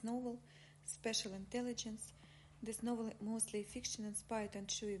novel, Special Intelligence. This novel, mostly fiction, inspired on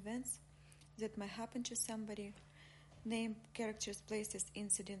true events that might happen to somebody. Name, characters, places,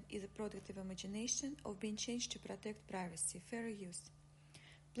 incident is a product of imagination of being changed to protect privacy. Fair use.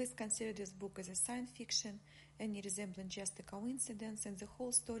 Please consider this book as a science fiction, any resemblance just a coincidence, and the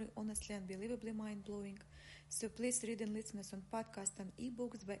whole story honestly unbelievably mind-blowing. So please read and listen us on podcast and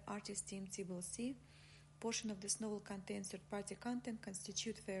ebooks by artist team TBLC. Portion of this novel contains third-party content,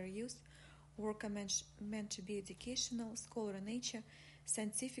 constitute fair use, work are meant to be educational, scholar in nature,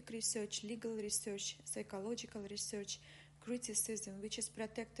 scientific research, legal research, psychological research, criticism, which is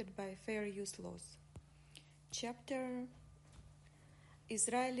protected by fair use laws. Chapter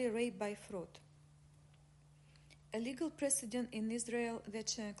Israeli Rape by Fraud. A legal precedent in Israel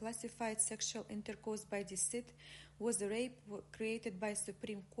that classified sexual intercourse by deceit was a rape created by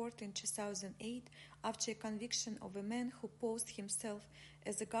Supreme Court in 2008 after a conviction of a man who posed himself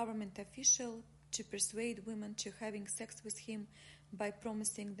as a government official to persuade women to having sex with him by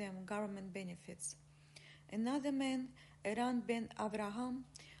promising them government benefits. Another man, Eran Ben Avraham,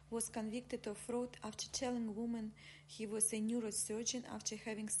 was convicted of fraud after telling women he was a neurosurgeon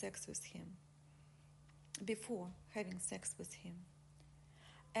before having sex with him.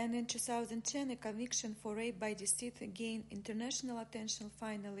 And in 2010, a conviction for rape by deceit gained international attention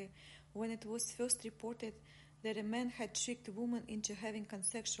finally when it was first reported that a man had tricked a woman into having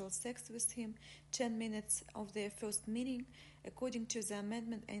consensual sex with him 10 minutes of their first meeting, according to the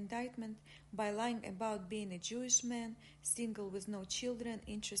amendment indictment, by lying about being a Jewish man, single with no children,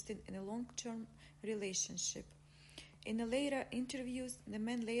 interested in a long-term relationship. In a later interviews, the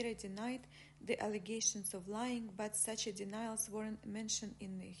man later denied the allegations of lying, but such denials weren't mentioned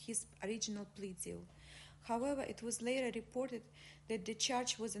in his original plea deal. However, it was later reported that the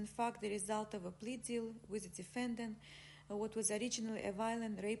charge was in fact the result of a plea deal with the defendant, what was originally a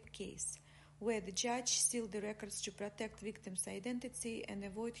violent rape case, where the judge sealed the records to protect victim's identity and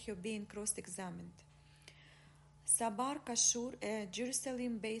avoid her being cross-examined. Sabar Kashur, a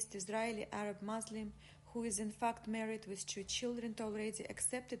Jerusalem-based Israeli Arab Muslim who is in fact married with 2 children, already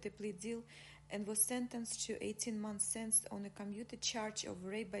accepted a plea deal and was sentenced to 18 months sentence on a commuted charge of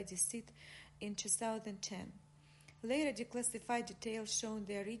rape by deceit in 2010. Later declassified details showed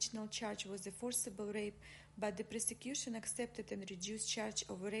the original charge was a forcible rape, but the prosecution accepted and reduced charge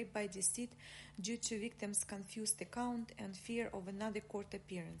of rape by deceit due to victim's confused account and fear of another court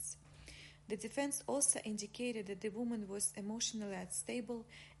appearance. The defense also indicated that the woman was emotionally unstable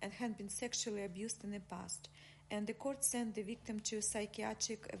and had been sexually abused in the past, and the court sent the victim to a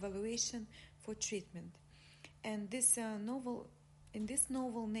psychiatric evaluation for treatment. And in this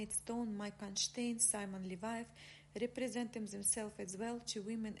novel, Nate Stone, Mike Einstein, Simon Leviv represent themselves as well to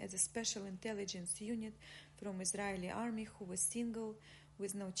women as a special intelligence unit from Israeli army who was single,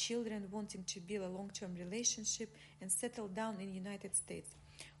 with no children, wanting to build a long-term relationship and settle down in the United States,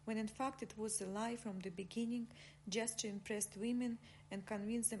 when in fact it was a lie from the beginning, just to impress women and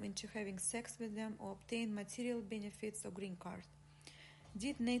convince them into having sex with them or obtain material benefits or green card.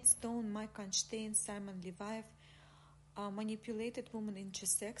 Did Nate Stone, Mike Einstein, Simon Leviv manipulated women into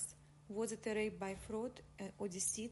sex? Was it a rape by fraud or deceit?